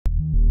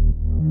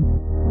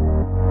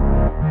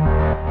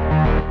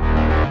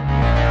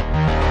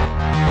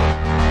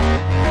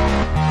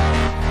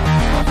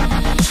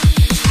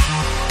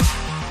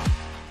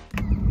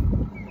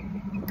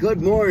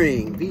Good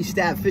morning, B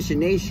Stav Fishing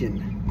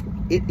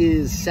Nation. It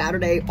is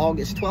Saturday,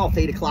 August 12th,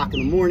 8 o'clock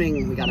in the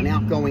morning. We got an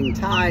outgoing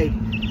tide.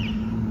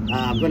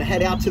 I'm going to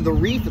head out to the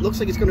reef. It looks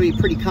like it's going to be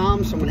pretty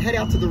calm, so I'm going to head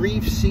out to the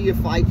reef, see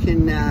if I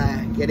can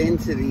get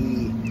into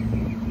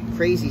the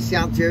crazy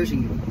South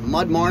Jersey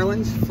mud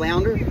marlins,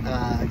 flounder.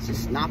 It's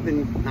just not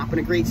been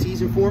a great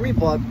season for me,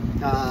 but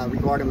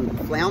regarding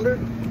flounder,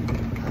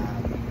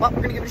 but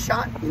we're going to give it a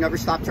shot. You never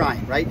stop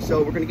trying, right?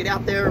 So we're going to get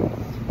out there.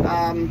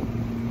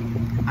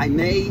 I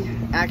may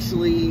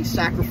actually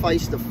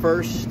sacrifice the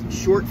first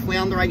short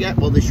flounder I get,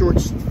 well, the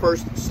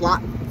first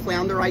slot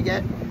flounder I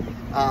get,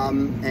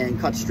 and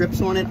cut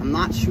strips on it. I'm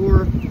not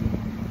sure.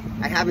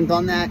 I haven't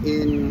done that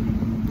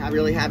I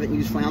really haven't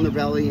used flounder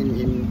belly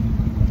in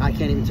I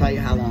can't even tell you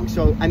how long.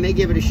 So I may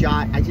give it a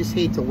shot. I just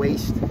hate to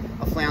waste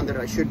a flounder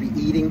that I should be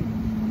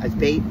eating as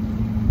bait.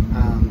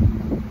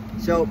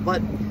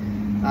 But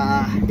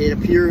it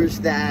appears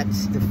that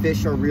the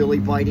fish are really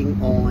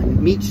biting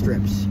on meat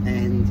strips,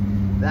 and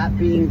that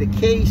being the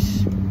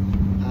case,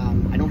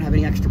 I don't have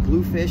any extra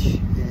bluefish,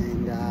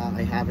 and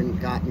I haven't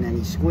gotten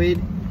any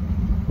squid,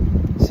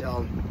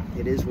 so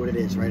it is what it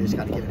is, right? I just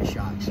got to give it a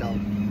shot. So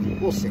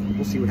we'll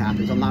see what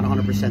happens. I'm not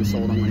 100%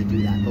 sold I'm going to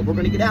do that, but we're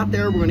going to get out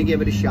there, we're going to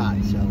give it a shot.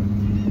 So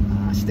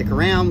stick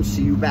around,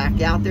 see you back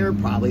out there,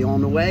 probably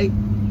on the way.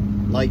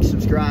 Like,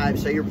 subscribe,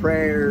 say your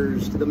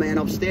prayers to the man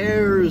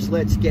upstairs.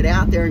 Let's get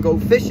out there and go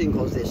fishing,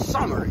 because this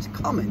summer is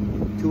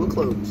coming to a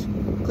close.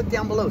 Click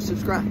down below,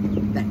 subscribe.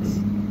 Thanks.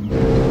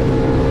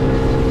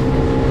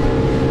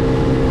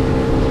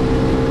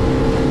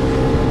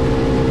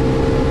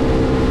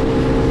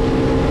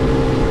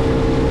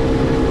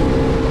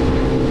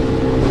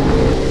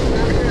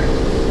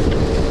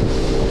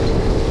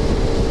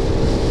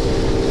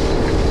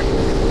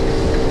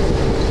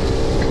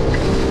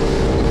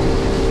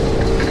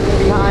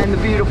 Behind the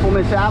beautiful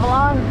Miss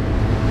Avalon.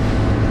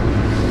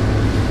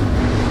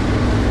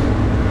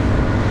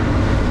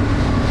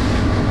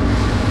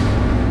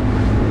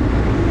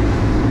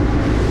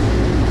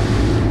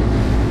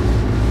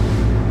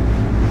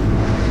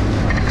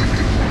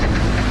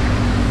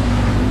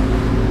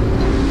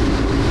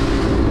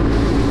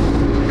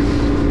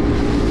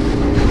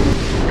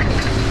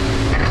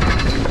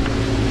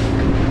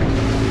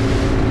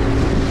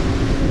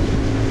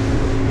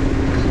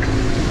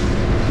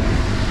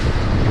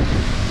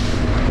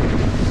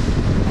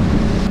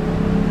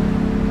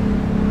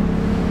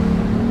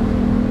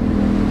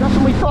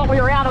 We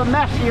were out of the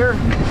mess here.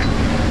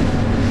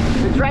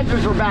 The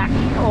dredgers were back.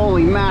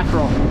 Holy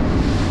mackerel.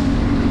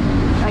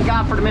 Thank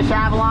God for the Miss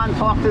Avalon.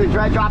 Talked to the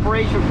dredge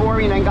operation for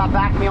me and then got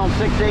back to me on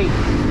 6-8.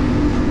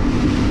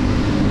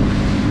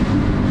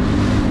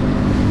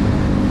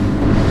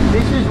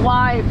 This is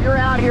why, if you're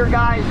out here,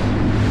 guys,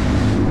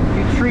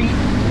 you treat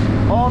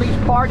all these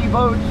party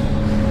boats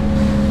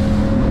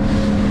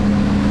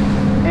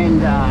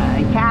and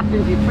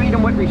captains, you treat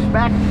them with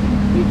respect,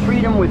 you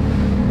treat them with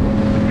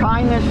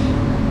kindness,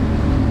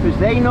 because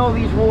they know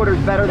these waters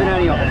better than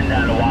any of us.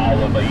 Down a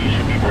while, but you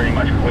should be pretty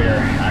much clear.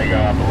 I go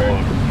up a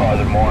little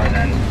farther more and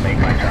then make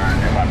my turn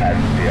if I'm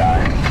heading to the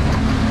eye.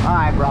 All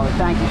right, brother.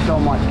 Thank you so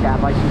much,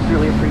 Cap. I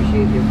sincerely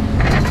appreciate you.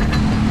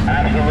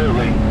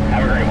 Absolutely.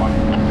 Have a great one.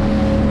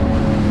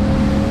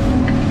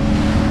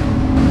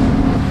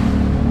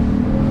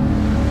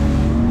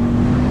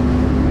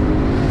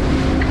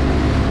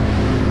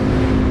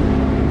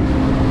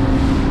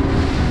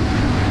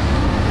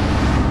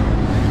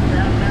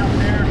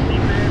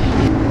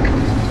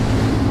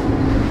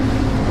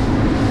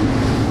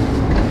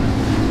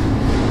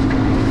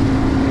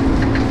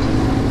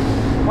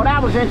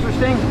 Was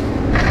interesting.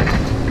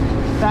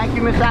 Thank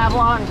you, Miss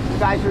Avalon. You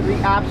guys are the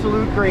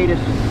absolute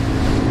greatest.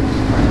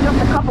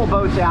 Just a couple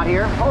boats out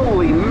here.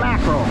 Holy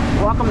mackerel.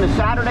 Welcome to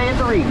Saturday at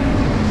the Reef.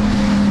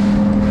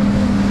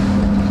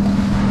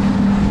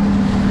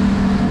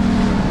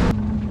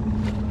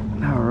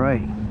 All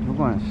right, we're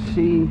going to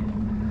see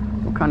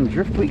what kind of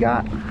drift we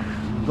got.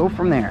 Go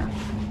from there.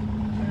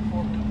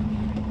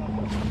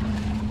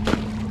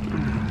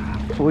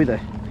 Pulley the,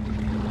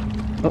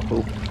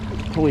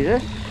 pulley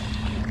this,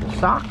 the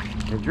sock.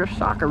 The drift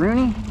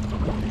sockaroonie.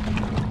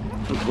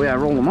 That's the way I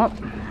roll them up.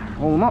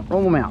 Roll them up,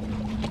 roll them out.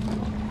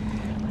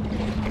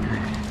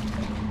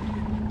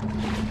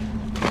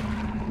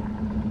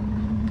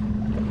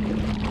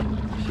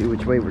 See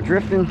which way we're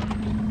drifting.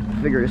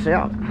 Figure this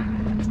out.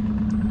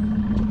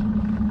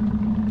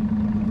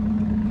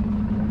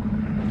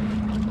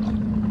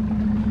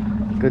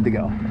 Good to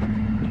go.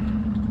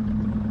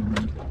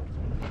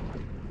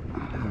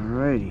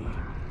 Alrighty.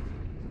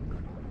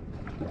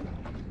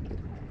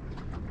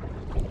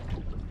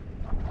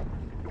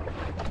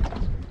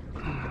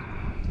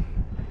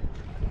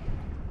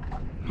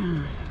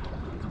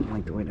 Don't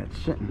like the way that's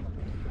sitting.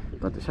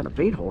 But this had a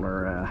bait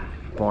holder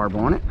barb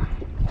on it.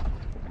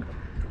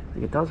 I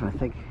think it does, and I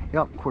think,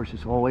 yep, of course,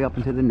 it's all the way up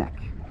into the neck.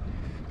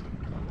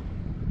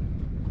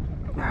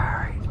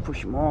 Alright, let's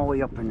push him all the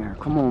way up in there.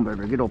 Come on,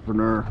 baby, get up in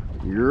there.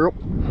 Yep,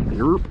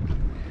 yep.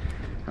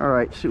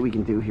 Alright, see what we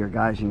can do here,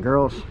 guys and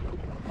girls.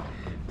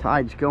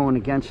 Tide's going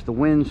against the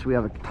wind, so we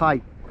have a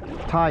tight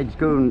Tide's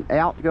going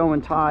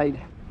outgoing tide.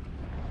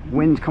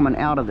 Wind's coming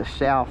out of the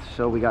south,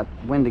 so we got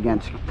wind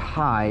against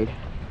tide.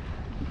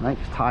 Right,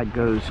 'cause tide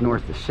goes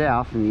north to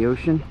south in the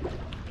ocean.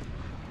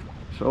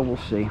 So we'll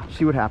see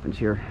what happens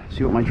here.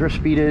 See what my drift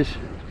speed is.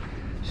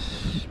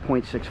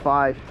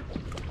 0.65.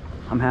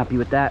 I'm happy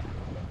with that.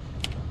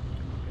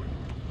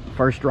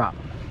 First drop.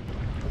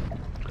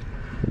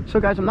 So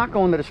guys, I'm not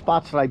going to the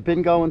spots that I've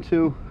been going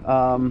to,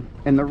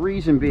 and the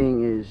reason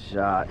being is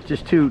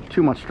just too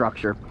much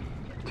structure,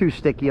 too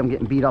sticky. I'm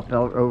getting beat up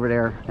over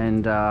there,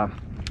 and so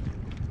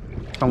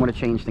I'm going to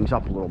change things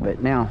up a little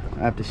bit. Now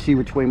I have to see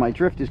which way my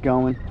drift is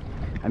going.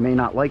 I may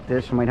not like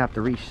this. I might have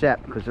to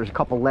reset because there's a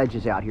couple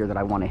ledges out here that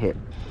I want to hit,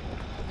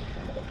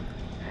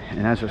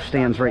 and as it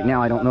stands right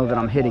now, I don't know that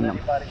I'm hitting them.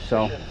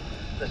 So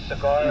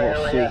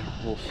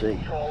we'll see.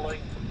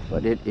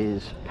 But it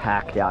is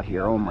packed out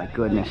here. Oh my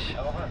goodness,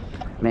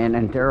 man.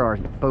 And there are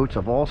boats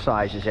of all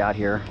sizes out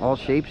here, all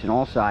shapes and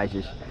all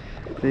sizes.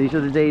 These are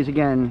the days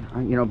again,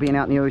 you know, being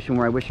out in the ocean,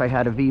 where I wish I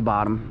had a V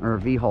bottom or a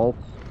V hull,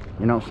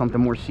 you know,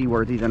 something more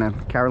seaworthy than a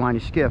Carolina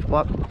skiff.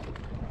 But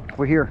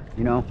we're here,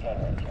 you know,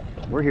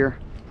 we're here.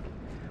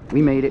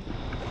 We made it.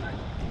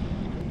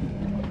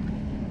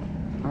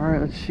 All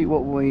right, let's see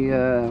what we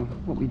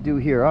do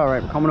here. All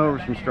right, we're coming over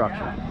some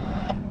structure,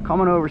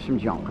 coming over some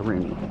junk,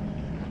 Rooney.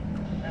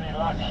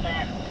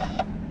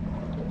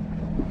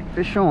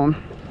 Fish on.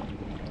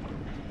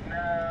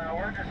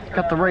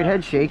 Got the right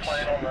head shakes.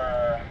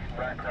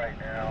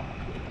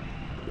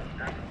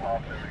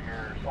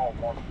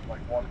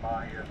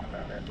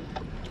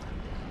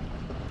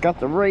 Got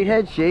the right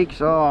head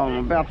shakes. Oh, I'm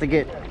about to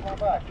get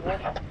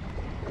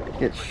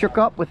shook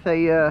up with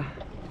a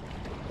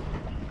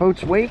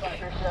boat's wake.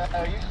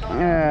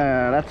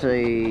 That's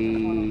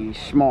a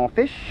small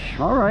fish.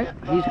 All right,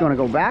 he's going to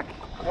go back.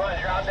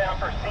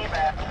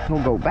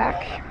 He'll go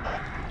back.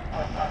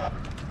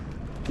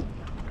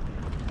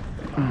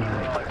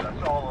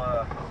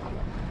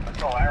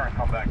 That's all Aaron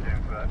come back in,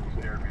 so that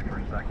scared me for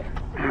a second.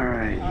 All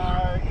right.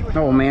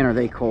 Oh man, are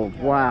they cold?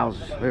 Wow,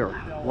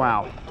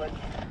 wow,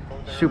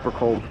 super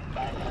cold.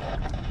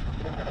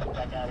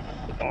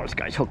 Oh, this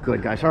guy's hooked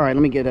good, guys. All right,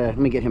 let me get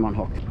him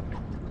unhooked.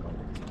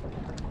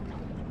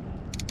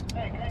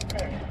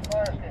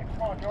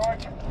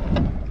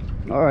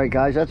 All right,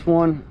 guys, that's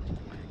one.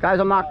 Guys,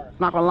 I'm not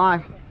gonna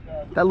lie.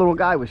 That little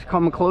guy was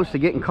coming close to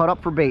getting cut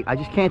up for bait. I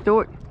just can't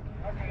do it.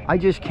 I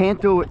just can't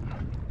do it.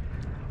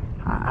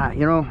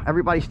 You know,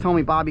 everybody's telling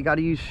me, Bob, you got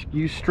to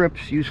use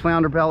strips, use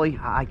flounder belly.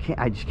 I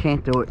just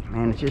can't do it,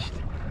 man. It's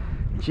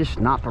just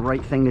not the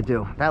right thing to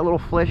do. That little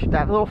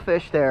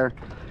fish there,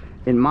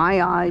 in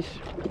my eyes,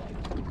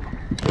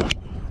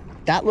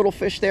 that little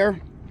fish there,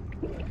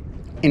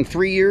 in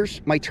 3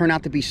 years might turn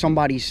out to be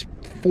somebody's,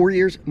 4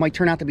 years might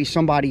turn out to be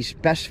somebody's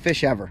best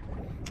fish ever,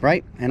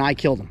 right? And I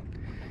killed him.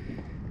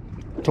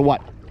 To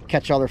what?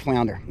 Catch other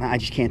flounder. I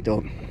just can't do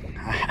it.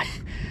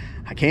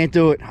 I can't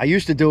do it. I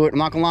used to do it, I'm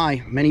not gonna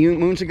lie. Many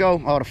moons ago,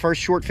 the first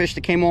short fish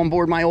that came on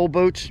board my old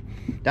boats,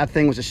 that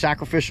thing was a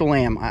sacrificial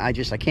lamb. I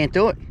can't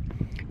do it.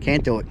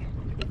 Can't do it.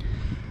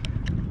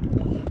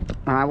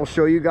 And I will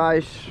show you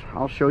guys,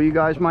 I'll show you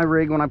guys my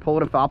rig when I pull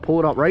it up. I'll pull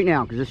it up right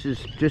now, because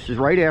this is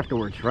right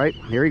afterwards, right?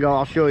 Here you go,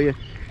 I'll show you.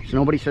 So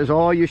nobody says,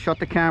 oh, you shut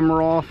the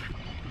camera off.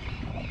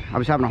 I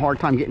was having a hard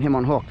time getting him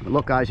unhooked. But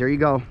look, guys, there you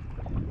go.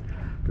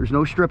 There's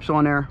no strips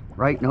on there,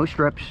 right? No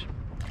strips.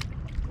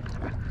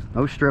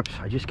 No strips.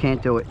 I just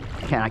can't do it.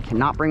 I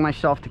cannot bring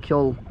myself to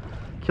kill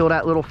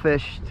that little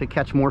fish to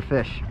catch more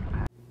fish.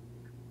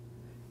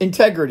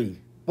 Integrity.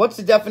 What's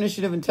the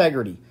definition of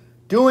integrity?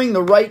 Doing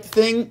the right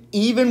thing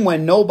even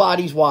when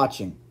nobody's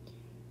watching.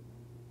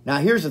 Now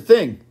here's the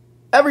thing.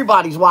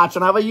 Everybody's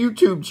watching. I have a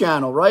YouTube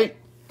channel, right?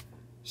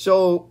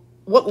 So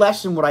what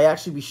lesson would I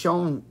actually be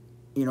showing,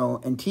 you know,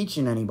 and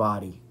teaching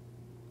anybody?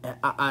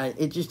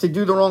 It's just to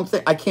do the wrong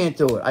thing. I can't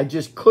do it. I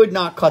just could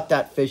not cut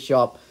that fish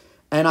up.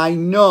 And I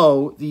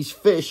know these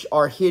fish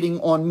are hitting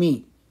on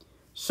meat.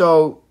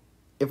 So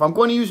if I'm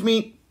going to use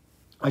meat,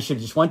 I should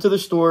have just went to the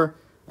store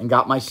and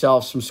got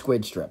myself some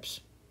squid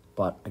strips.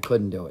 But I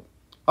couldn't do it.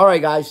 All right,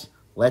 guys,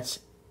 let's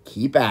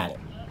keep at it.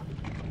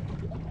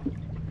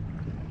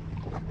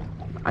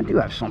 I do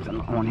have something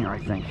on here, I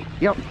think.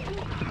 Yep.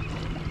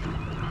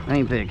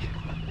 Ain't big.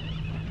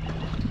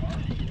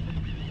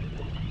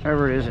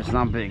 Whatever it is, it's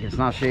not big. It's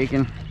not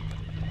shaking.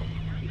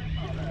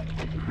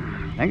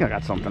 I think I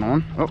got something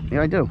on. Oh,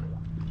 yeah, I do.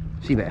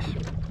 Sea bass.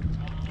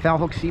 Foul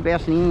hook sea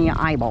bass in the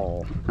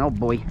eyeball. Oh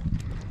boy.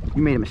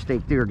 You made a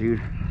mistake there,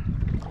 dude.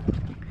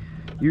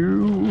 You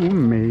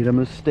made a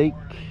mistake,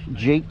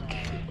 Jake.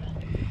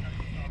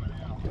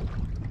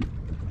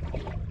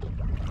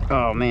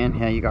 Oh man,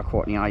 yeah, you got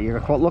caught in the eye. You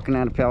got caught looking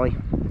at it, Pelly.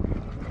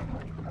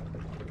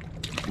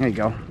 There you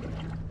go.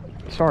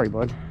 Sorry,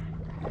 bud.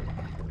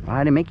 I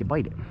didn't make you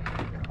bite it.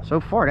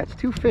 So far, that's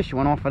 2 fish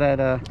went off of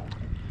that,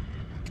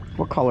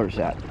 what color is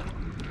that?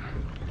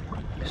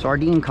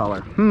 Sardine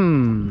color.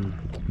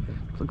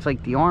 Looks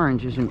like the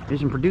orange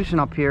isn't producing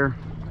up here.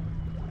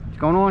 What's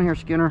going on here,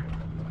 Skinner?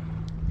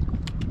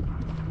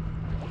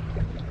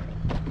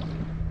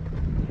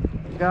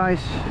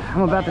 guys,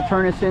 I'm about to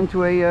turn this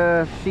into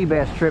a sea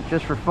bass trip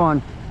just for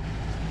fun.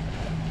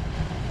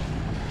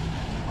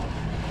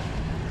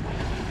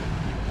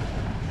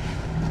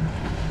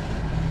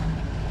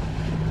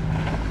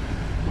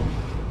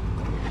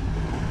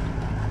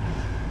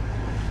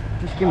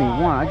 Just give me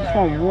one. I just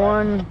want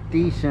one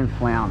decent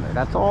flounder.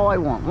 That's all I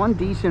want. One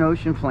decent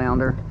ocean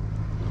flounder.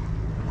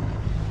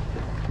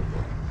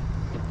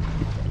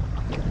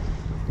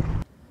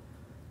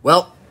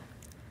 Well,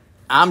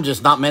 I'm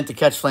just not meant to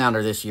catch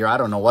flounder this year. I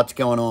don't know what's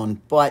going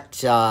on,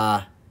 but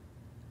I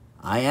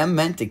am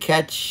meant to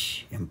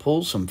catch and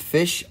pull some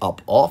fish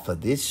up off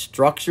of this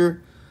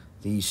structure,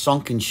 these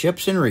sunken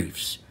ships and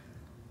reefs.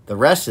 The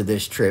rest of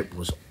this trip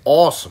was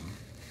awesome.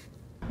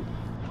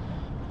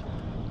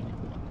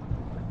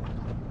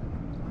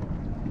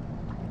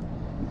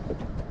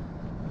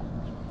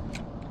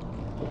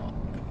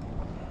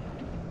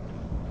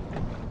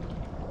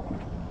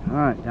 All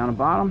right, down the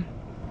bottom.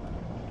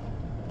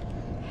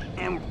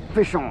 And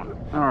fish on.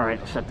 All right,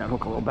 set that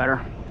hook a little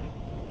better.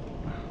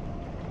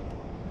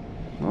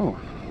 Oh,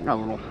 got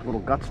a little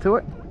guts to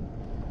it.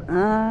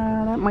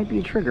 That might be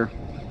a trigger.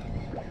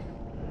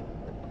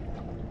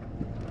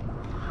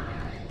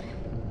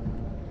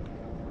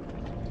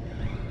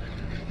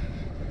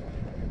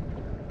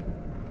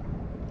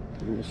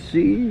 We will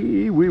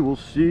see. We will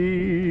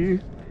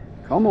see.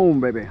 Come on,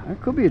 baby. That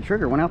could be a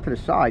trigger. Went out to the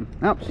side.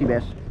 Oh, sea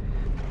bass.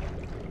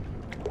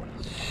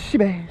 Sea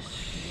bass.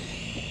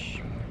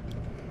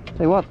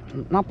 Tell you what,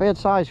 not bad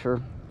size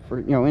for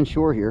you know,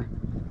 inshore here.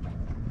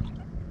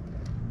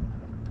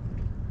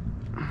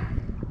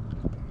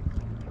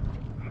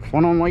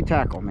 Fun on light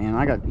tackle, man.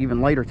 I got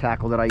even lighter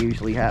tackle that I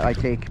usually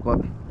take, but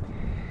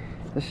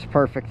this is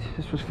perfect.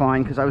 This was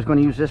fine because I was going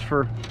to use this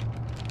for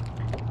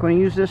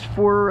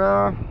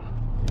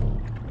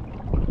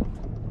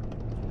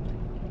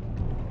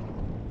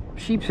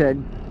sheep's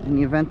head in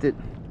the event that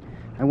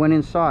I went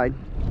inside.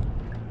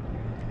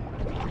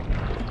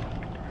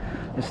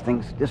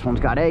 This one's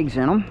got eggs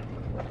in them,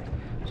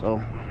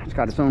 so it's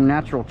got its own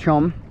natural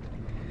chum.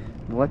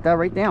 We'll let that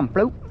right down,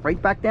 float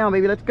right back down,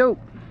 baby. Let's go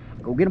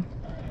get them.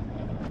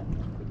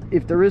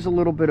 If there is a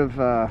little bit of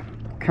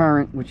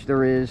current, which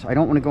there is, I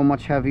don't want to go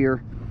much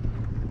heavier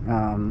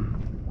on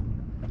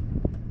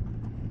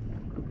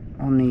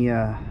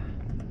the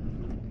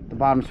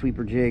bottom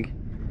sweeper jig.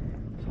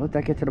 So let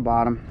that get to the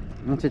bottom.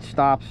 Once it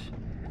stops,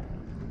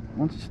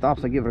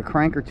 I give it a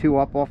crank or two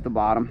up off the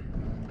bottom.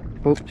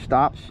 Boop,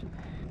 stops.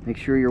 Make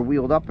sure you're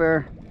wheeled up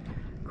there.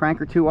 Crank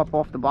or two up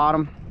off the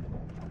bottom.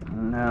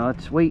 And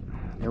let's wait.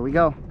 There we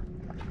go.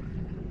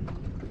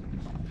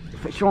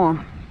 Fish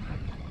on.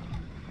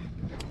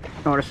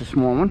 Oh, that's a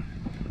small one.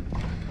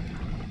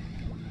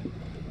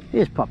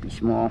 Here's puppy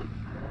small.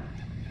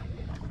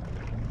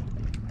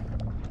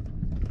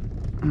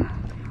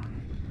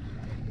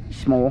 He's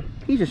small.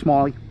 He's a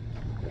smallie.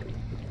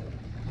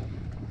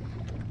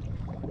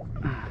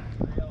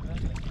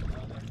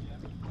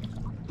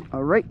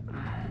 All right.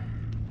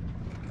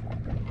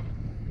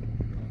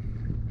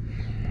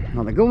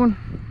 Another good one.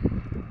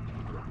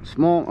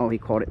 Small. Oh, he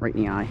caught it right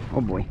in the eye.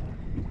 Oh boy.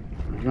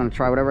 I'm gonna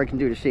try whatever I can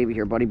do to save you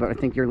here, buddy, but I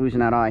think you're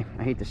losing that eye.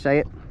 I hate to say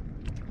it.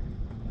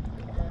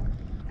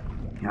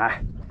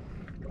 Let's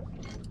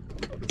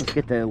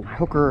get the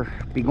hooker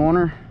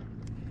begoner.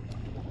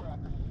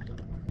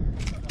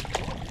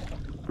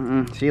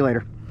 See you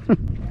later.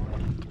 Let's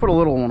put a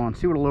little one on.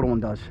 See what a little one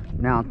does.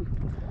 Now,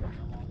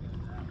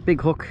 big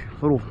hook,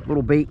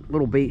 little bait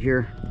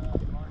here.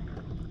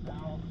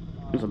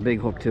 There's a big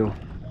hook too.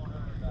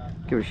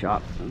 Give it a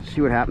shot. Let's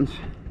see what happens.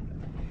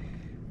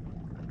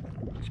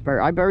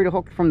 I buried a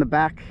hook from the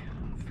back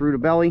through the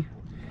belly.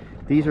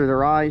 These are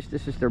their eyes.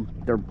 This is their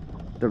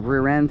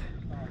rear end.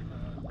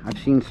 I've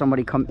seen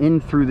somebody come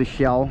in through the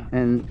shell,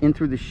 and in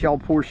through the shell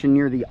portion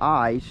near the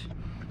eyes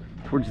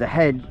towards the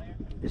head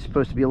is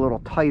supposed to be a little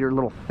tighter, a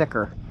little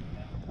thicker.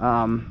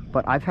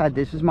 But I've had,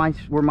 this is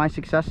where my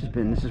success has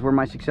been. This is where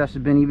my success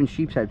has been, even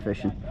sheep's head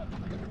fishing.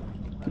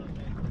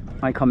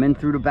 I come in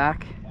through the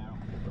back,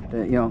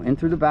 in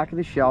through the back of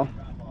the shell,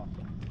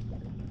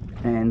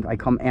 and I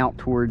come out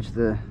towards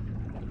the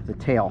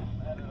tail.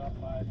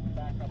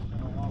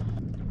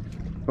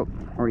 Oh,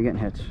 already getting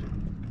hits.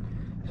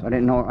 So I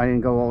didn't go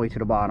all the way to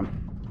the bottom.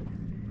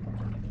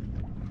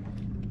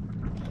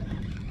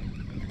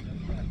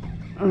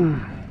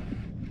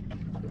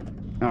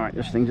 All right,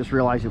 this thing just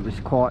realized it was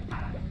caught.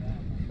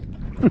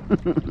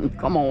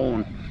 Come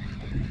on.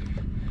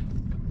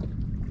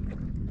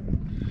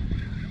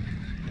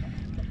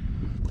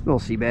 Little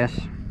sea bass.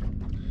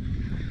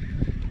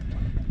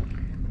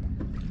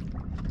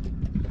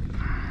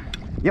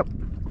 Yep.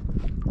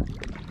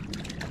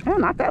 Yeah,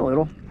 not that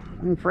little.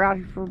 I mean,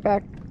 for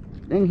back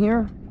in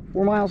here,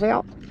 4 miles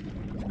out,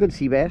 it's a good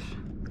sea bass.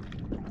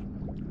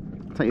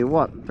 I'll tell you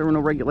what, if there were no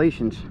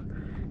regulations,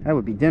 that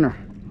would be dinner.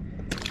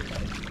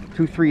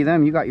 2, 3 of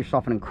them, you got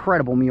yourself an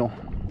incredible meal.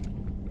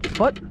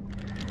 But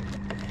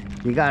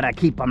you gotta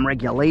keep them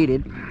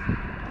regulated.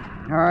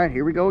 All right,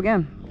 here we go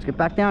again. Let's get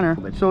back down there.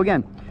 So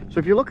again,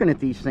 if you're looking at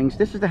these things,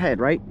 this is the head,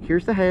 right?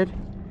 Here's the head.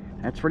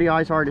 That's where the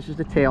eyes are. This is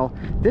the tail.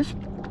 This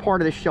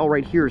part of the shell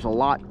right here is a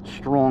lot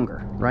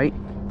stronger, right?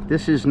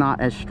 This is not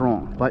as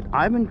strong, but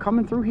I've been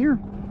coming through here.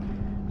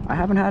 I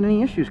haven't had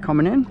any issues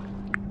coming in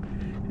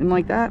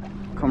like that.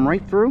 Come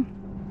right through.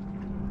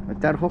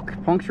 Let that hook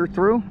puncture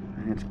through.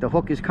 And the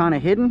hook is kind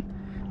of hidden.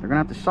 They're gonna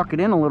have to suck it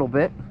in a little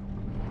bit.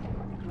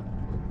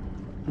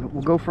 But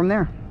we'll go from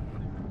there.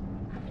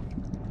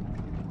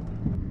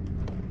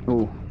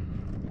 Oh.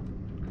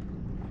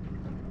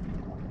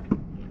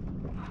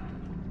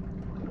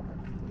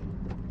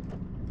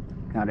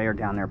 Now they're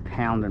down there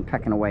pounding,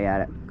 pecking away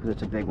at it because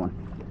it's a big one.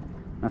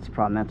 That's the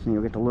problem. That's,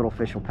 you'll get the little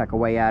fish will peck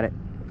away at it.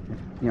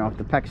 You know, if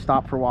the peck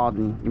stopped for a while,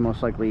 then you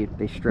most likely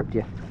they stripped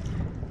you.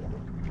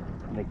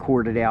 They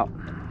cored it out.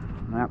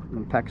 Yep,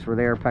 the pecks were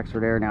there,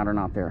 now they're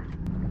not there.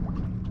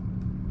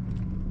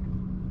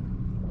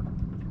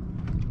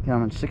 Yeah,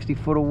 I'm in 60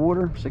 foot of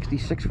water,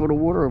 66 foot of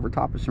water over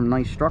top of some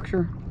nice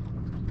structure.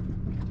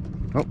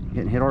 Oh,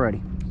 getting hit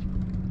already.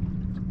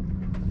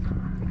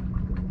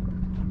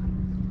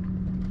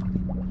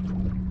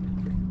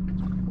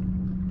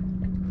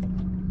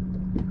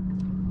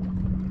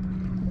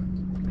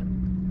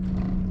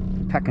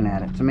 Pecking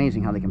at it. It's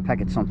amazing how they can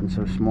peck at something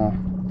so small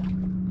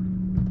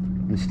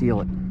and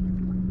steal it.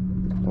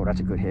 Oh,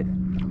 that's a good hit.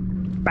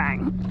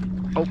 Bang!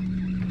 Oh,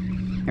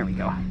 there we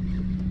go.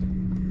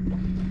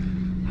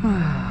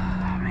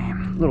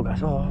 Man, little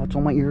guys. Oh, it's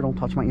on my ear. Don't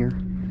touch my ear.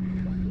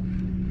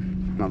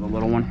 Another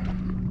little one.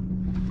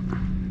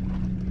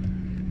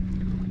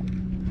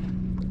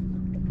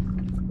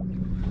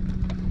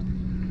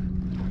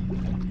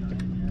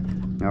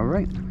 All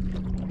right.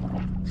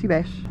 Sea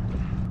bass.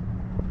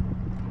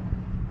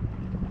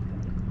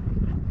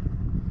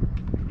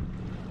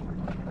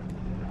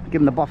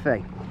 Give him the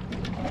buffet.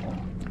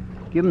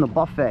 Give him the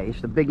buffet.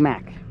 It's the Big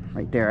Mac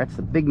right there. That's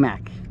the Big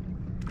Mac.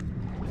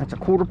 That's a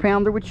 1/4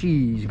 pounder with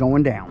cheese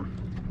going down.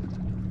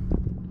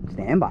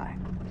 Stand by.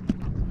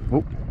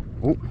 Oh,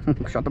 oh,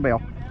 shut the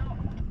bell.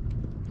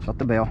 Shut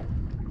the bell.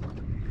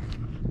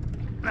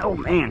 Oh,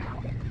 man.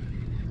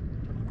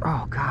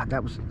 Oh, God,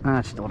 that was,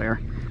 it's still there.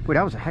 Boy,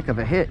 that was a heck of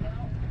a hit.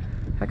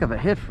 Heck of a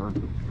hit for,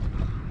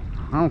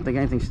 I don't think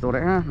anything's still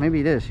there. Maybe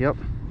it is, yep.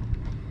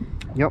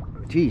 Yep,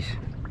 jeez.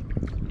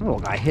 The little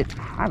guy hit,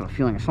 I have a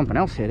feeling something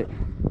else hit it.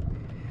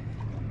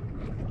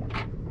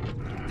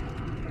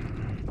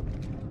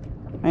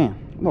 Man,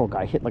 the little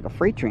guy hit like a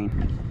freight train.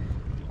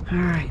 All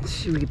right, let's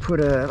see if we can put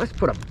a, let's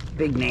put a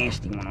big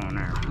nasty one on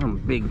there.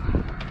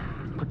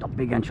 Put the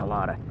big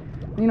enchilada.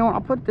 You know what,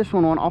 I'll put this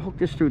one on, I'll hook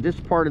this through. This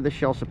part of the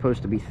shell's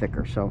supposed to be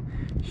thicker, so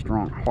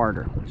strong,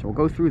 harder. So we'll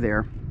go through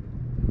there,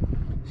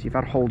 see if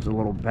that holds a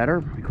little better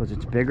because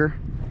it's bigger.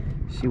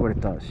 See what it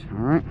does,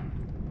 all right?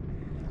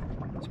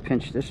 Let's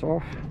pinch this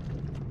off.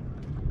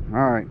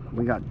 All right,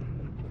 we got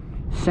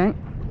scent.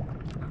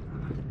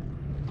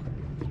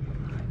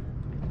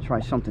 Try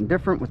something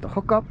different with the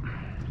hookup.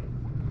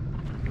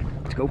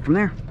 Let's go from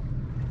there.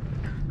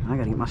 I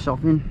gotta get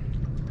myself in.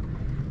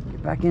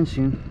 Get back in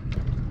soon.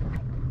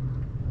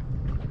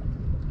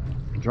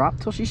 Drop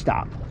till she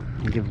stops.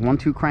 And give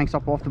 1-2 cranks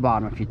up off the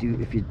bottom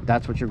if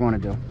that's what you're going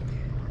to do.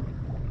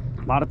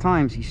 A lot of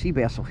times these sea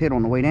bass will hit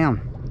on the way down.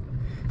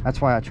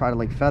 That's why I try to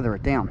like feather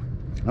it down.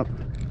 Oh,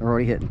 they're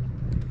already hitting.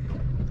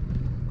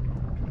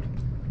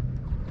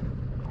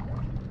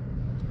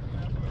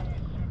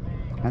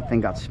 That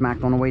thing got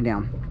smacked on the way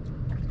down.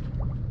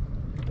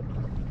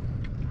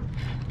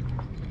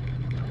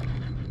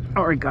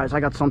 All right, guys, I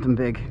got something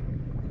big.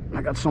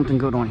 I got something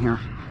good on here.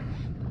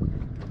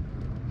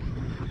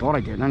 I thought I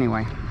did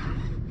anyway.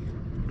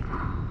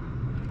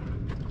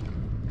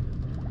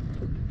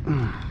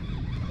 Oh,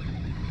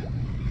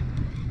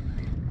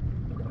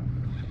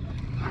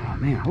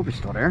 man, I hope it's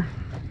still there.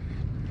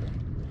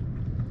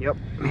 Yep,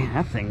 man,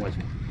 that thing was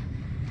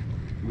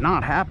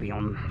not happy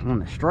on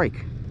the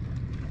strike.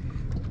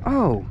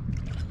 Oh,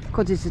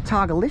 because it's a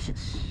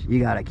togalicious.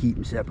 You gotta keep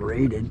them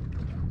separated.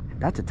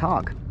 That's a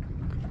tog.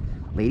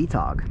 Lady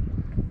tog.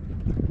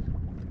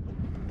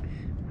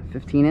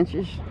 15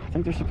 inches, I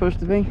think they're supposed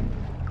to be.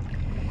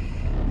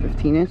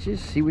 15 inches.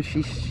 See what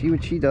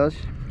she does.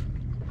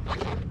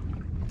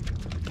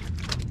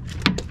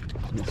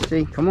 Let's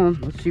see. Come on.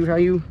 Let's see how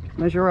you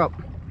measure up.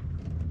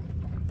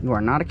 You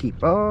are not a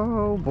keeper.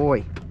 Oh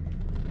boy.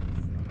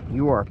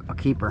 You are a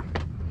keeper.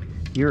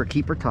 You're a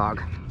keeper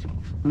tog.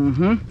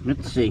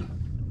 Let's see.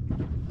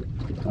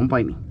 Don't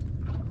bite me.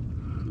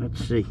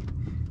 Let's see.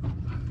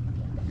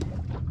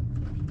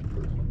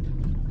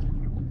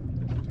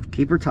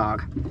 Keeper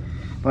tog.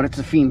 But it's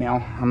a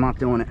female. I'm not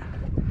doing it.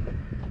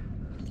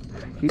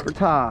 Keeper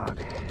tog.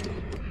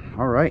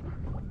 Alright.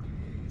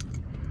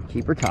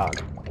 Keeper tog.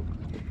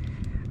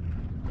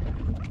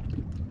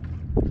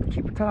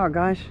 Keeper tog,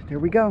 guys. There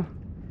we go.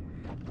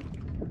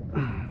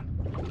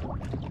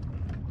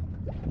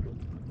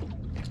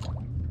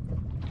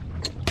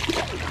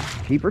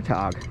 Keeper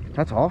tog.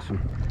 That's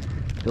awesome.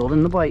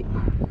 Building the bite.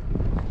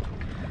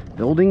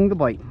 Building the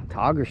bite.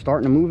 Tog are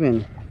starting to move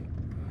in.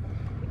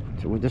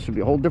 So this would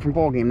be a whole different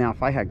ball game now.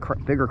 If I had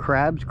bigger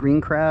crabs,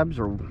 green crabs,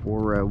 or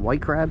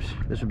white crabs,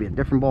 this would be a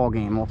different ball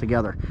game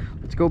altogether.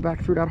 Let's go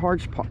back through that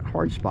hard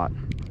spot.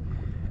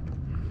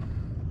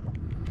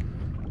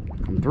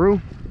 Come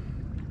through.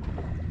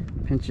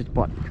 Pinch its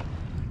butt.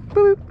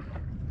 Boop.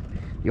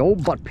 The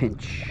old butt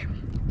pinch.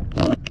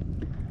 How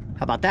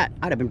about that?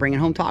 I'd have been bringing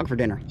home tog for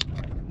dinner.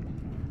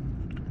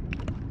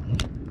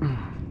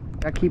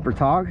 That keeper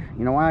tog,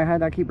 you know why I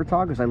had that keeper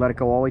tog? Because I let it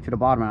go all the way to the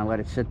bottom and I let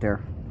it sit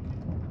there.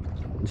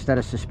 Instead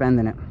of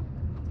suspending it,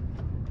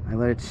 I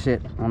let it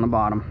sit on the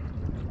bottom.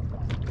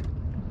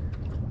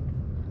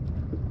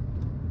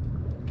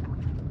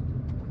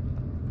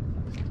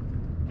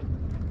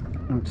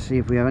 Let's see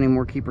if we have any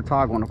more keeper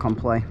tog want to come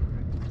play.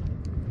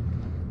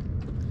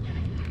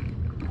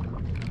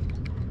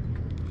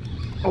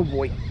 Oh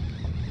boy.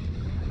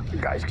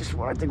 Guys, guess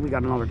what? I think we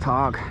got another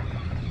tog.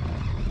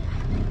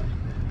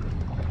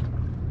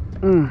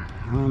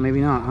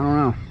 Maybe not. I don't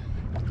know.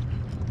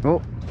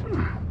 Oh.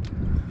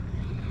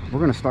 We're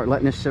going to start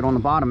letting this sit on the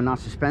bottom and not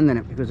suspending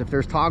it, because if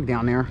there's tog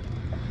down there,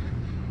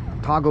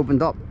 tog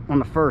opened up on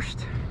the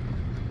first.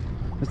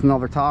 That's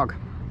another tog.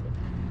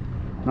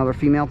 Another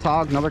female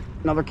tog,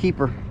 another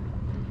keeper.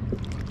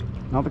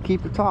 Another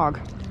keeper tog.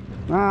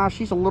 Ah,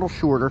 she's a little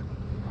shorter.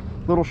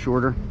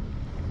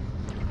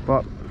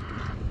 But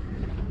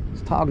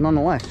it's tog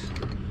nonetheless.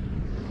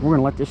 We're going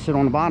to let this sit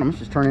on the bottom.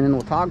 This is turning into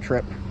a tog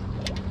trip.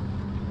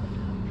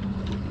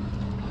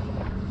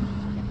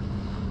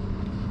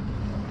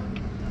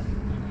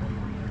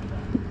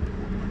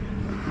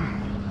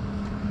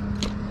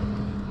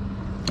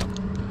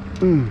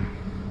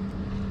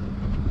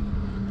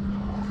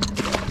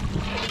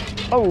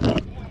 Oh,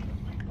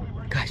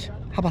 guys,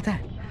 how about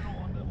that?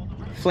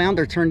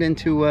 Flounder turned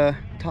into a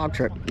tog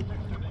trip.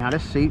 Now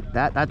this, see,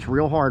 that's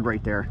real hard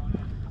right there.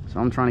 So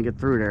I'm trying to get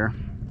through there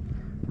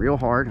real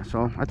hard.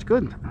 So that's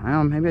good.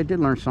 Maybe I did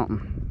learn something.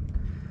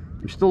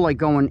 I'm still like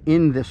going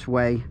in this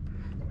way,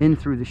 in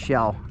through the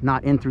shell,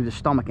 not in through the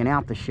stomach and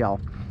out the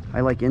shell.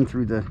 I like in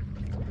through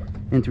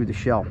the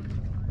shell.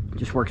 It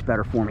just works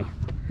better for me.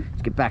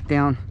 Let's get back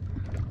down.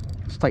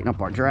 Let's tighten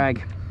up our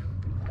drag.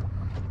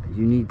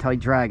 You need tight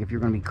drag if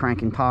you're going to be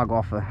cranking tog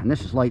off and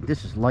this is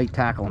light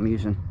tackle I'm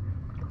using.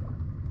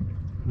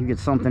 You get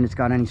something that's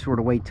got any sort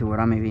of weight to it,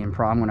 I may be in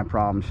problem. I'm going to have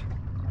problems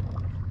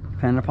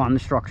depending upon the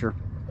structure.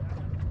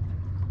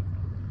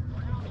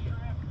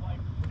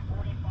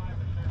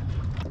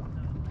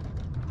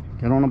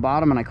 Get on the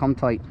bottom and I come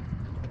tight.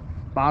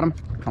 Bottom,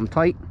 come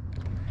tight.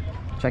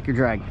 Check your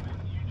drag.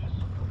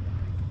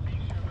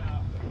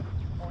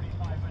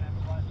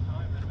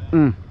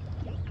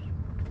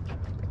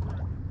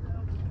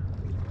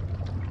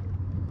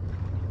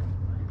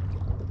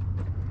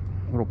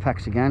 Little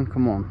pecks again.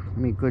 Come on, give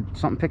me good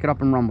something. Pick it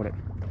up and run with it.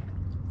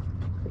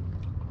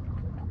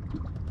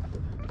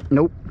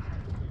 Nope.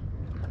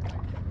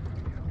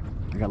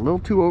 I got a little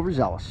too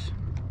overzealous.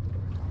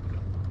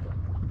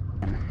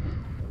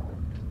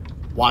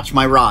 Watch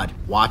my rod.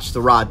 Watch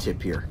the rod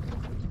tip here.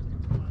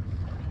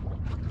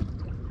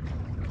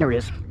 There he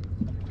is.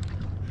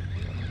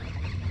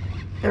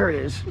 There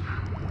it is.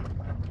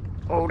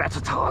 Oh, that's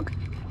a tog.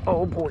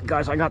 Oh boy,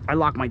 guys, I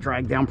locked my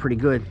drag down pretty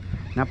good.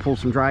 And that pulled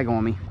some drag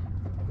on me.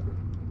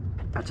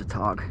 That's a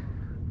tog.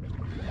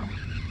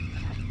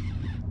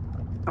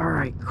 All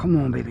right, come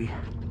on, baby.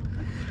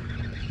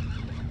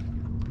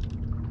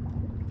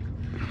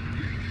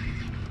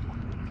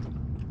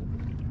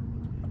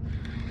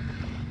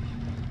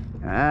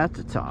 That's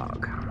a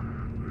tog.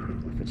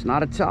 If it's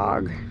not a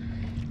tog,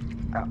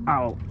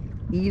 I'll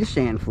eat a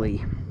sand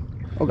flea.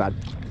 Oh God,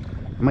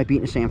 I might be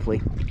eating a sand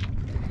flea.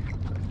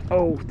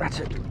 Oh,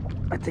 that's it.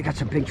 I think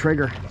that's a big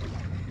trigger.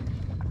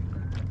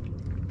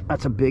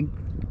 That's a big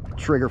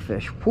trigger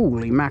fish.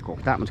 Holy mackerel,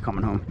 that one's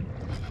coming home.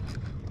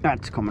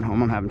 That's coming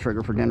home. I'm having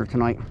trigger for dinner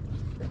tonight.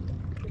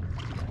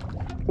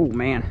 Oh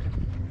man,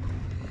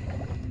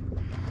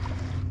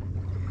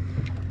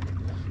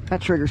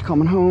 that trigger's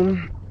coming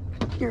home.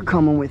 You're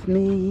coming with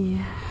me,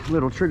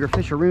 little trigger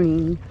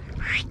fisheroonie.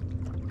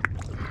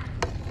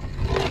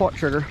 Caught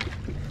trigger.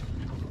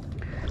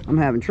 I'm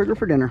having trigger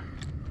for dinner.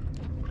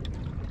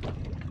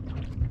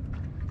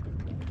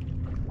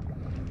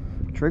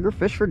 Trigger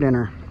fish for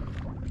dinner.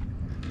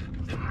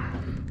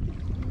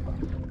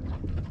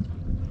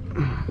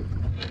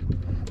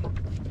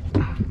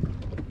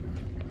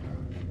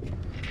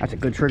 That's a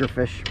good trigger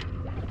fish.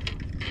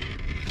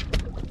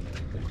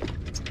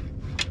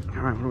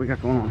 All right, what do we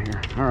got going on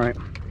here? All right,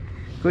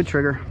 good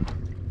trigger.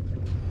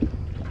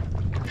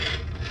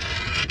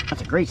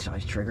 That's a great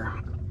size trigger.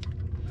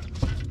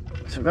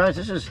 So guys,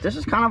 this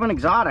is kind of an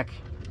exotic,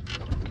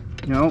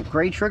 you know,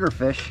 gray trigger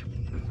fish.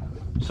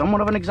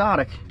 Somewhat of an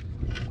exotic.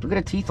 Look at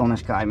the teeth on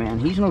this guy, man.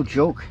 He's no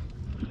joke.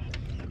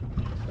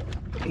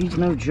 He's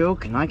no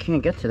joke, and I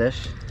can't get to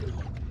this.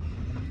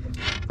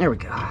 There we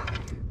go.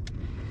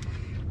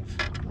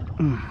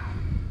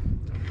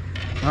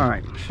 All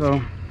right,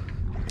 so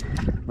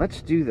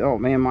let's do the, oh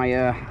man,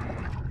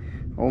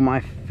 my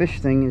fish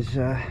thing is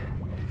getting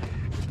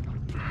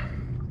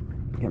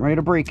ready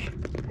to break.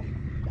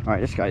 All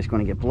right, this guy's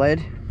going to get bled.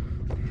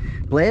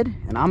 Bled,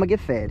 and I'm gonna get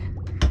fed.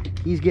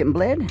 He's getting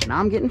bled, and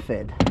I'm getting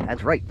fed.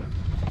 That's right.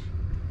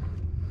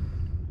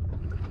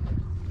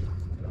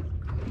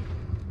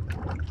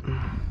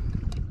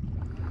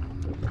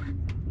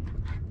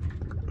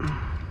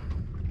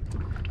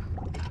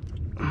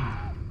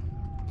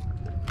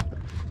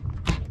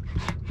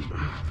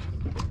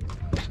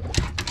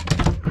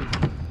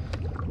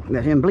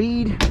 Let him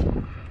bleed.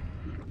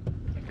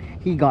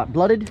 He got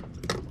blooded.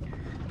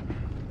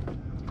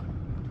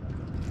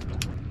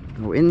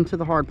 Go into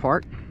the hard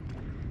part.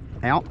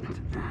 Out.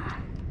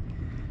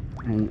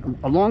 And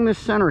along this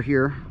center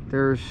here,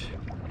 there's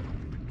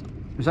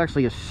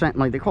actually a scent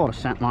line. They call it a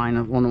scent line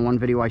on the one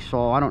video I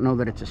saw. I don't know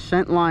that it's a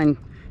scent line,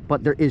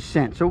 but there is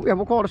scent. So yeah,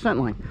 we'll call it a scent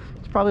line.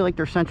 It's probably like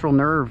their central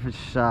nerve.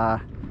 It's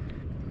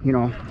you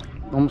know,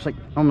 almost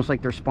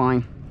like their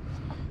spine.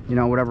 You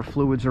know, whatever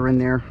fluids are in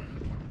there.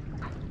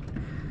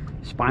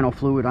 Spinal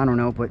fluid, I don't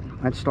know, but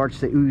that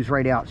starts to ooze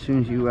right out as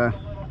soon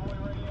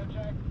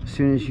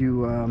as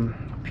you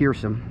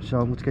pierce them. So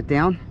let's get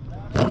down.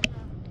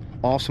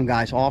 Awesome,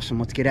 guys, awesome.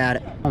 Let's get at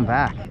it. I'm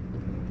back.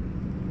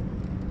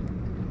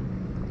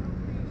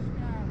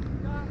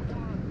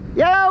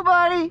 Yo,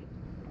 buddy.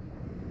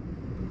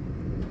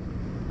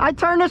 I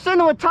turned this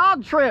into a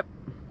tog trip.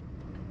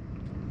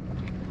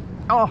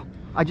 Oh,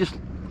 I just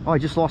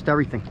lost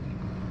everything.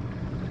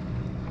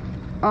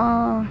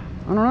 I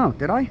don't know,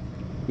 did I?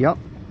 Yep.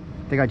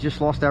 I think I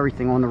just lost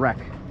everything on the wreck.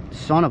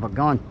 Son of a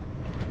gun.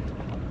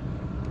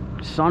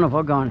 Son of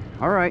a gun.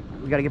 All right,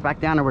 we got to get back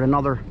down there with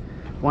another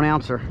 1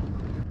 ouncer.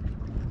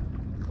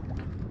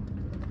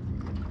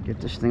 Get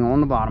this thing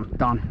on the bottom.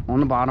 Done. On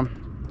the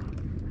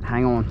bottom.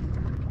 Hang on.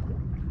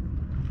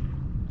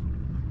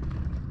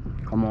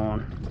 Come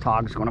on.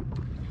 Tog's gonna...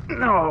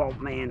 Oh,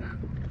 man.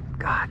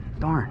 God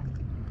darn.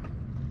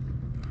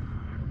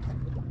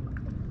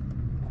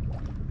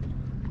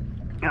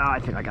 Oh, I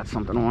think I got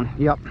something on.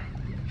 Yep.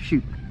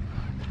 Shoot.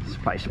 It's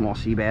probably a small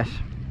sea bass.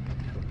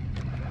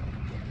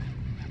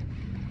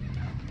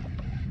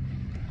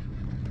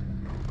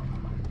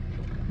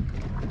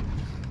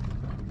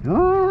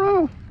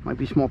 Oh, might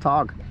be small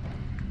tog.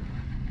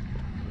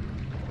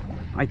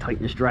 I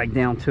tighten this drag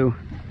down too.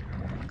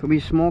 Could be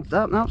small.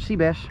 Oh, no, sea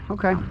bass.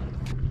 Okay.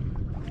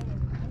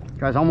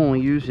 Guys, I'm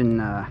only using,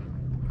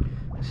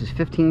 this is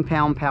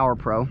 15-pound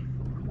PowerPro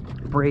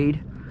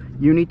Braid,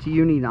 uni to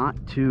uni knot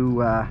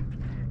to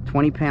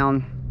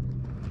 20-pound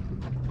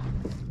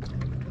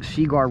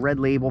Seaguar red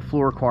label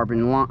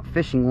fluorocarbon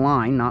fishing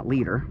line, not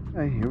leader.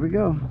 Okay, here we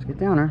go. Let's get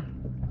down there.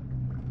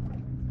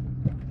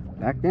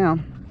 Back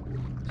down.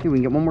 See, we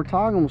can get one more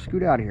tog and we'll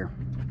scoot out of here.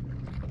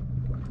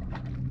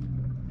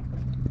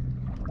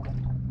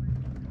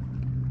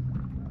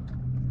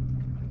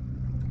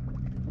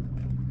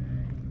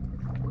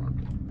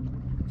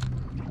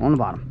 On the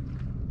bottom.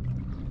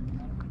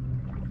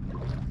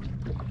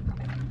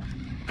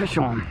 Fish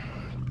on.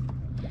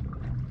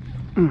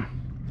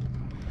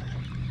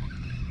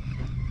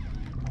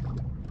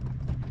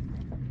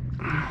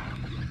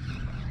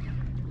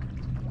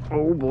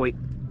 Oh boy.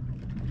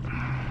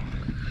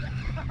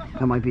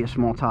 That might be a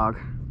small tog.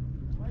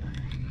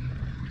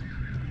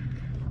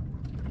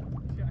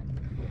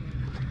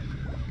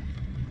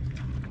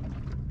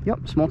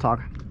 Yep, small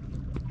tog.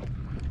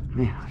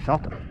 Man, I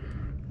felt it.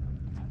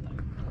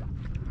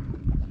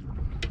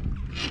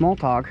 Small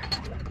tog.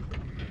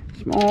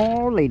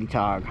 Small lady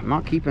tog. I'm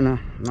not keeping a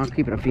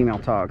female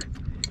tog.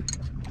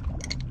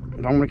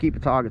 If I'm gonna keep a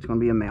tog, it's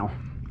gonna be a male.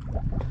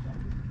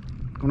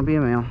 Gonna be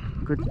a male.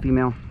 Good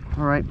female.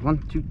 All right,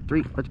 1, 2,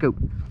 3, let's go.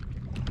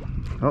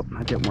 Oh,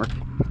 that didn't work.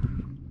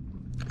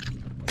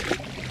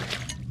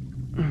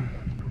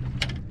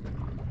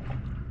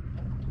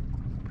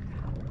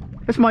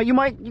 This might,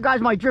 you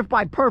guys might drift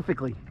by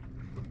perfectly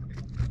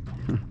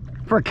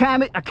for a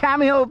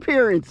cameo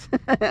appearance.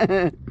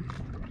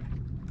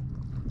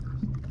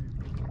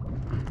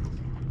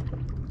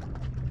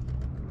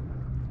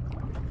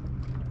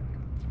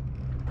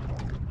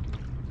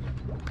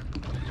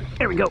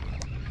 There we go.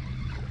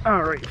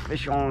 All right,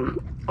 fish on.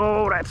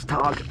 Oh, that's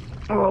tog.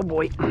 Oh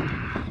boy.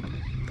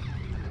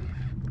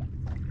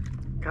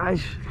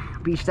 Guys,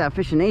 B Stav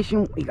Fishing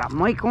Nation, we got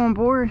Mike on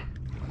board.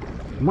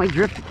 Mike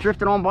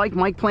drifted on bike.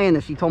 Mike planned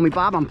this. He told me,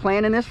 Bob, I'm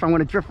planning this. I'm going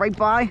to drift right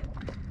by,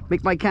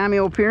 make my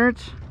cameo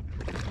appearance.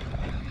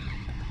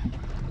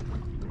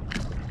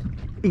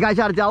 You guys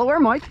out of Delaware,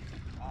 Mike?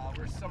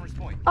 We're Summers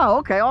Point. Oh,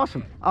 okay,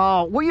 awesome.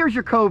 What year's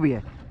your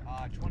cobia?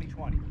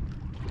 2020.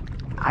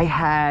 I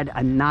had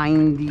a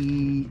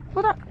 90.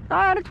 What?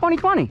 I had a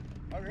 2020.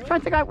 Oh, really? I'm trying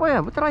to think.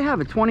 What did I have?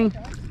 A 20?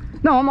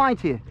 No, I'm lying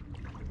to you.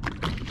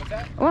 What's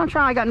that? Well, I'm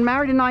trying. I got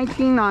married in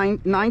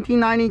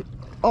 1990.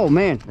 Oh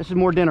man, this is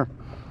more dinner.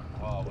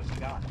 Oh, what's you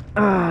got?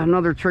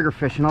 Another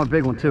triggerfish, another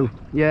big one too.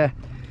 Yeah.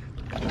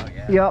 Oh,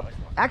 yeah. Yep.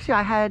 Actually,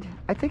 I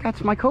think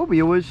that's my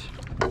cobia was.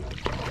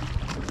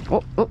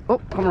 Oh,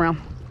 come around.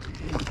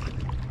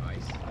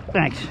 Nice.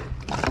 Thanks.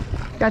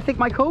 Yeah, I think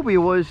my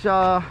cobia was,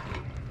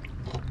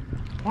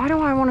 why do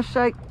I want to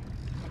say?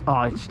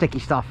 Oh, it's sticky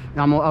stuff.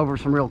 I'm over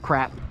some real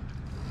crap.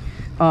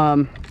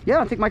 Yeah,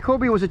 I think my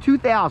cobia was a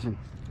 2000.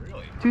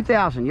 Really?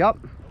 2000, yup.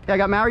 Yeah, I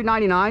got married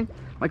 99.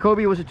 My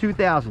Kobe was a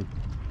 2000.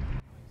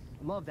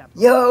 Love that.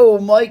 Yo,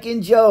 Mike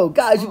and Joe.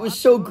 Guys, it was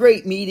so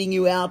great meeting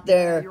you out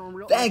there.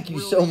 Thank you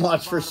so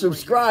much for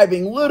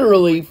subscribing.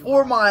 Literally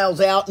 4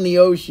 miles out in the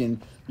ocean,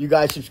 you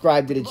guys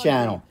subscribed to the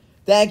channel.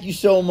 Thank you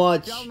so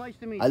much.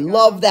 I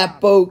love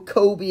that boat,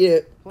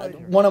 Kobe.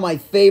 One of my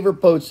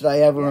favorite boats that I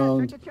ever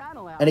owned.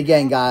 And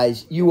again,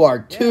 guys, you are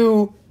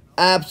two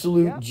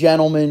absolute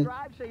gentlemen,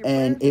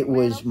 and it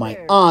was my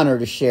honor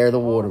to share the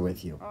water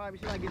with you.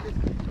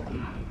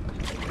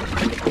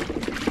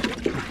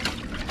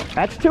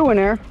 That's 2 in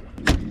there.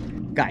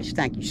 Guys,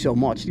 thank you so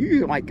much.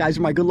 You guys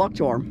are my good luck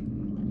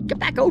charm. Get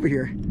back over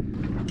here.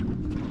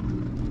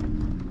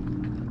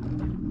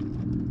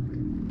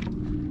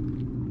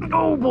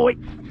 Oh, boy.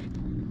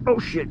 Oh,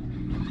 shit.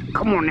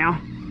 Come on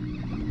now.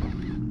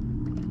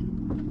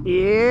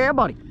 Yeah,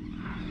 buddy.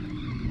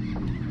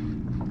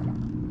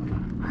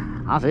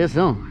 I say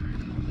so.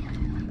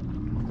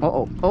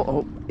 Uh-oh.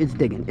 Uh-oh. It's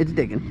digging. It's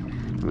digging.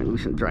 Let me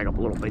loosen, drag up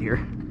a little bit here.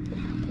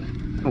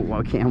 Oh,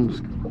 I can't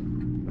almost...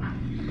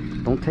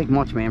 Don't take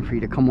much, man, for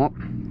you to come up.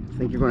 I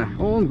think you're gonna...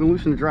 Oh, I'm gonna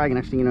loosen the drag.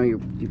 Next thing you know, you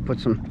put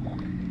some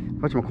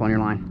on your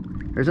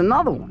line. There's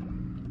another one.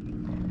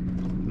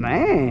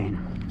 Man.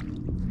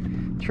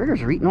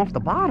 Triggers are eating off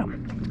the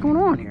bottom. What's going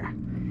on here?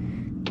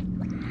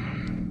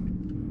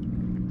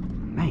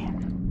 Man.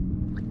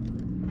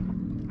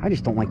 I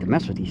just don't like to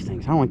mess with these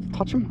things. I don't like to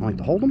touch them. I like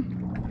to hold them.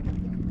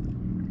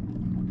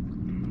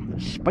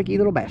 They're spiky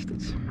little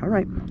bastards. All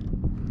right.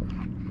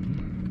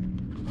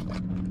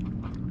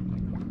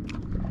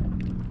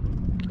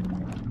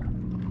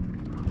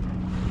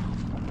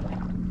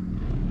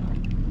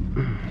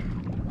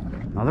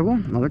 Another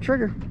one, another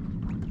trigger.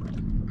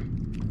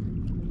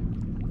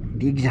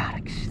 The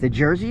exotics, the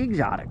Jersey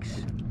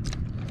exotics.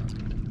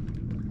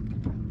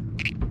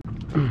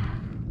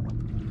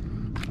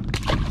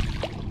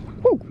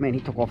 Oh man,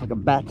 he took off like a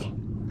bat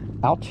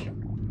out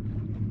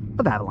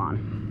of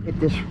Avalon.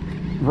 Hit this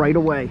right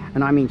away,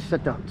 and I mean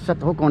set the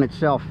hook on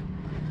itself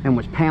and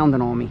was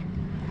pounding on me.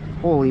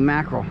 Holy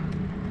mackerel.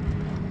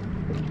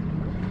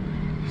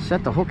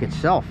 Set the hook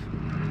itself.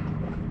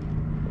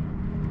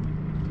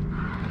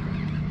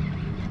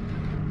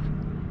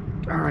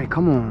 All right,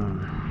 come on.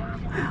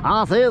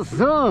 I said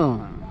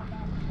so.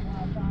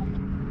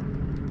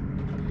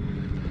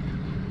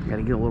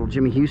 Gotta get a little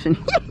Jimmy Houston.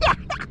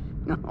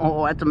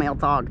 Oh, that's a male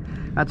tog.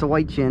 That's a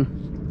white chin.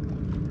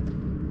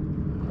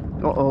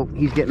 Uh-oh,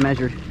 he's getting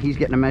measured. He's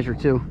getting a measure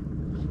too.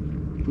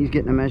 He's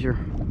getting a measure.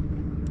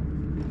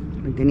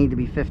 I think they need to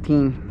be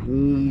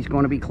 15. He's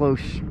going to be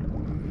close.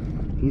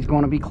 He's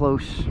going to be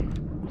close.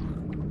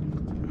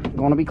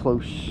 Going to be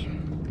close.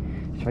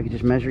 So if I could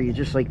just measure you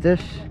just like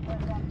this.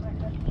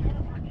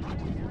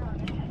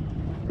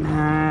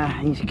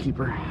 He's a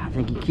keeper. I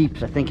think he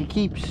keeps. I think he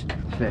keeps.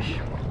 Fish.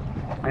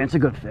 And it's a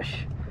good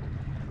fish.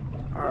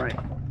 All right.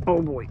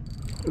 Oh boy.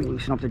 Let me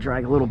loosen up the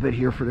drag a little bit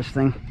here for this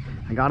thing.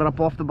 I got it up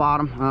off the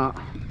bottom.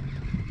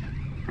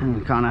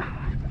 And kind of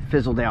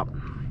fizzled out.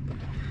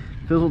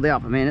 Fizzled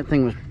out. But man, that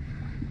thing was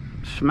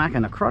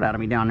smacking the crud out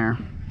of me down there.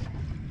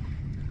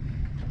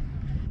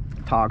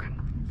 Tog.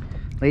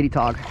 Lady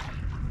tog.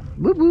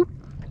 Whoop whoop.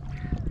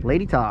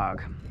 Lady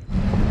tog.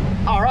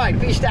 All right,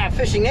 B Stav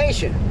Fishing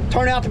Nation.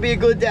 Turned out to be a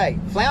good day.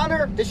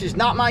 Flounder, this is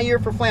not my year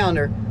for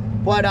flounder,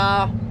 but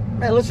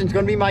man, listen, it's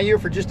gonna be my year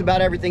for just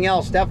about everything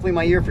else. Definitely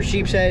my year for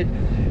sheep's head.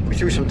 We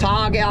threw some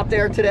tog out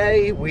there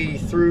today. We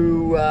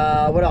threw,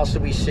 what else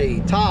did we see?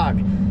 Tog,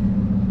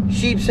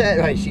 sheep's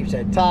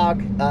head,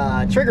 tog,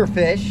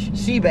 triggerfish,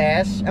 sea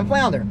bass, and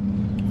flounder.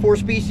 4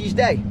 species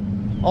day.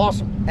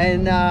 Awesome.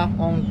 And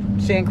on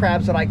sand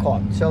crabs that I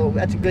caught. So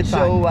that's a good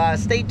time. So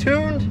stay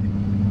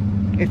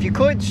tuned. If you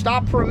could,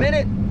 stop for a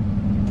minute.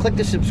 Click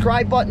the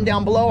subscribe button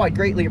down below. I'd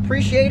greatly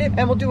appreciate it.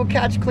 And we'll do a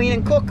catch, clean,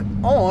 and cook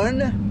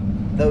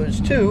on those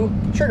 2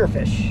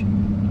 triggerfish.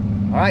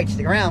 All right,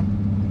 stick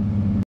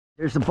around.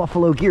 There's the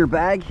Buffalo gear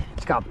bag.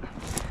 It's got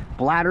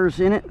bladders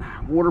in it,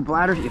 water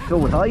bladders that you fill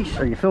with ice,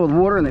 or you fill with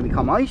water and they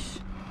become ice.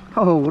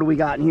 Oh, what do we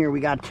got in here? We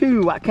got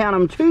 2, I count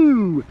them,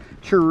 2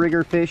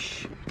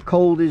 triggerfish,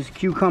 cold as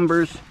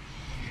cucumbers,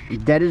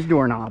 dead as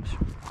doorknobs.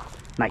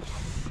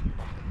 Nice.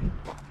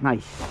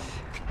 Nice.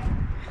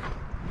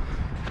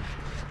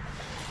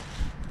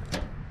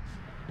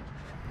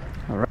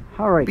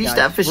 All right, B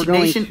Stav Fishing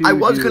Nation, I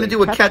was going to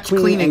do a catch,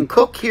 clean, and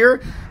cook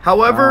here.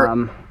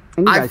 However,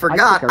 I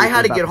forgot. I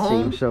had to get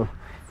home, so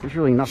there's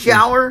really nothing.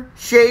 Shower,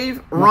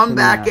 shave, run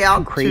back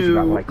out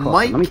to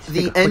Mike,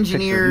 the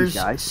engineer's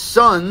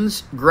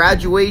son's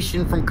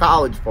graduation from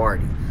college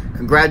party.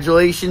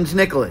 Congratulations,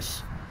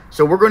 Nicholas.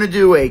 So we're going to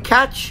do a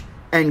catch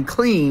and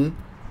clean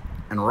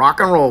and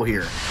rock and roll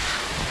here.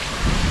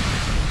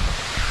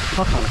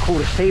 Tough on to cool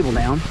this table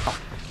down.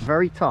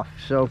 Very tough.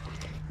 So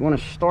you want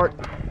to start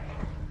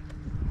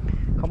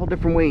a couple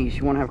different ways.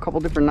 You want to have a couple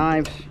different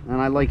knives,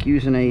 and I like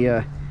using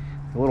a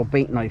little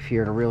bait knife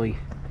here to really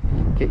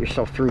get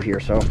yourself through here.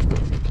 So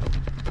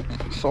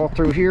saw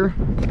through here,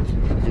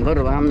 and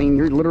literally, I mean,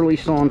 you're literally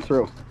sawing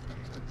through.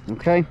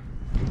 Okay,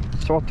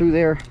 saw through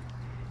there.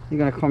 You're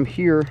gonna come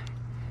here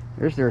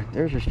There's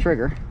his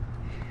trigger.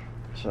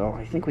 So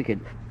I think we could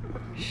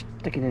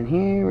stick it in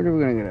here. Where are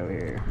we gonna get over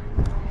here?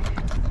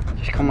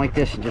 Just come like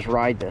this and just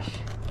ride this.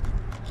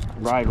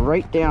 Ride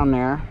right down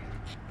there.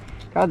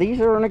 God, these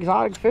are an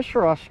exotic fish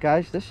for us,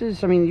 guys. This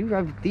is, I mean, you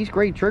have these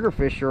great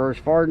triggerfish are as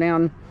far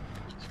down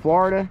as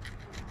Florida,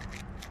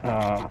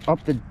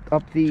 up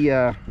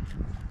the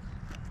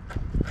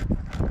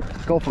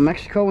Gulf of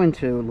Mexico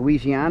into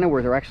Louisiana,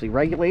 where they're actually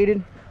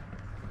regulated.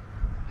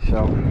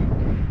 So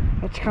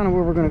that's kind of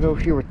where we're going to go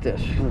here with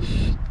this.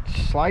 Let's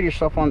slide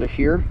yourself onto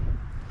here,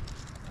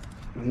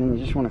 and then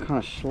you just want to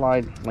kind of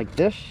slide like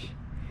this.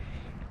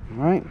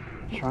 All right,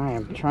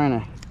 I'm trying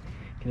to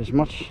get as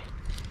much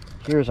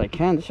here as I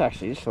can. This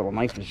little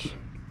knife is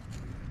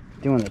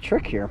doing the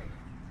trick here.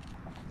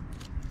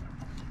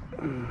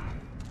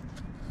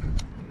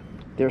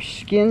 Their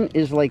skin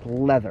is like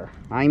leather.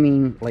 I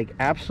mean, like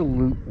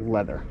absolute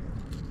leather.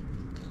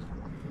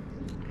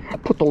 I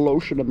put the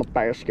lotion in the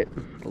basket,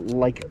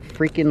 like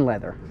freaking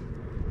leather.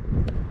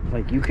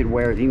 Like you could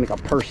wear, you can make a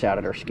purse out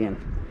of their skin.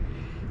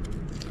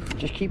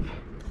 Just keep,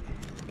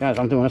 guys,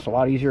 I'm doing this a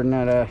lot easier than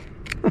that,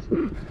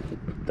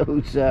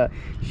 those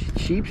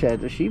sheep's head.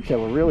 The sheep's head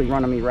were really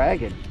running me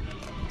ragged.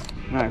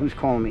 All right, who's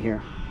calling me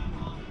here?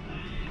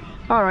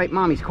 All right,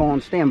 mommy's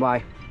calling. Stand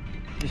by.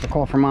 Just a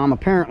call from mom.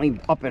 Apparently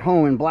up at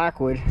home in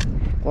Blackwood,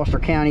 Gloucester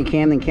County,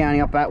 Camden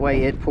County, up that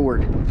way, it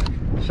poured.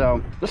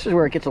 So this is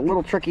where it gets a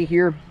little tricky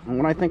here. And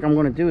what I think I'm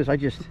going to do is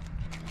if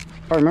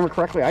I remember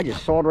correctly, I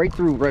just sawed right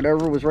through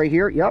whatever was right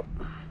here. Yep.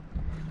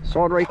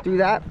 Sawed right through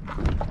that.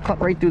 Cut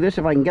right through this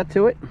if I can get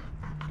to it.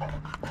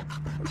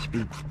 Let's be,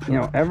 you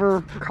know,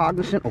 ever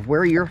cognizant of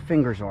where your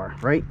fingers are,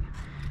 right?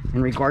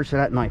 In regards to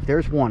that knife.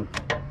 There's one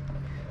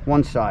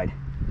side.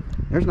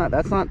 There's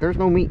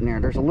no meat in there.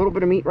 There's a little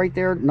bit of meat right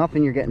there.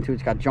 Nothing you're getting to.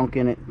 It's got junk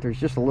in it. There's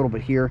just a little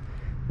bit here.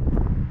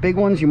 Big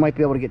ones, you might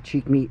be able to get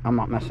cheek meat. I'm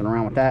not messing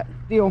around with that.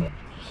 Deal.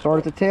 Start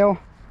at the tail,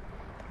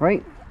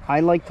 right?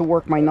 I like to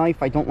work my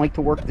knife. I don't like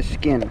to work the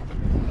skin,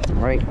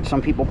 right?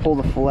 Some people pull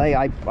the fillet.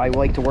 I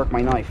like to work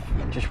my knife.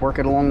 Just work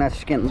it along that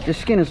skin. This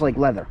skin is like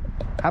leather.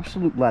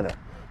 Absolute leather.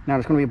 Now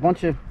there's going to be a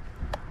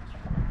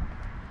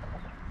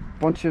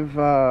bunch of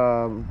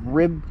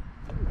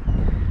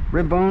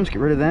rib bones. Get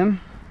rid of them.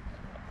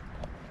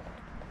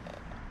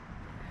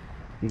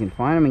 You can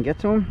find them and get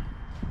to them.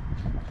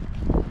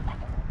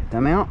 Get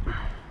them out.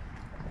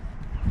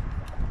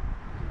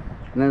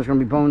 And then there's going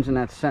to be bones in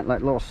that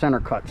little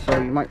center cut.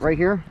 So you might, right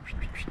here,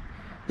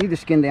 leave the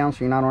skin down so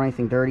you're not on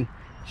anything dirty.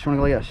 Just want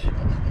to go like this.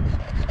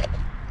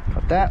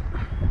 Cut that.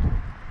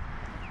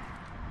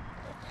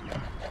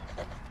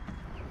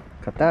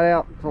 Cut that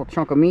out. A little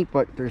chunk of meat,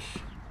 but it's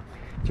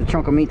a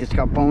chunk of meat that's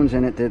got bones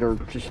in it that are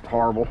just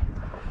horrible.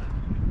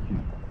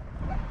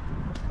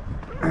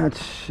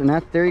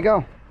 There you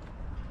go.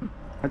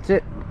 That's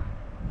it.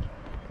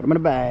 Put them in a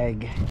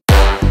bag.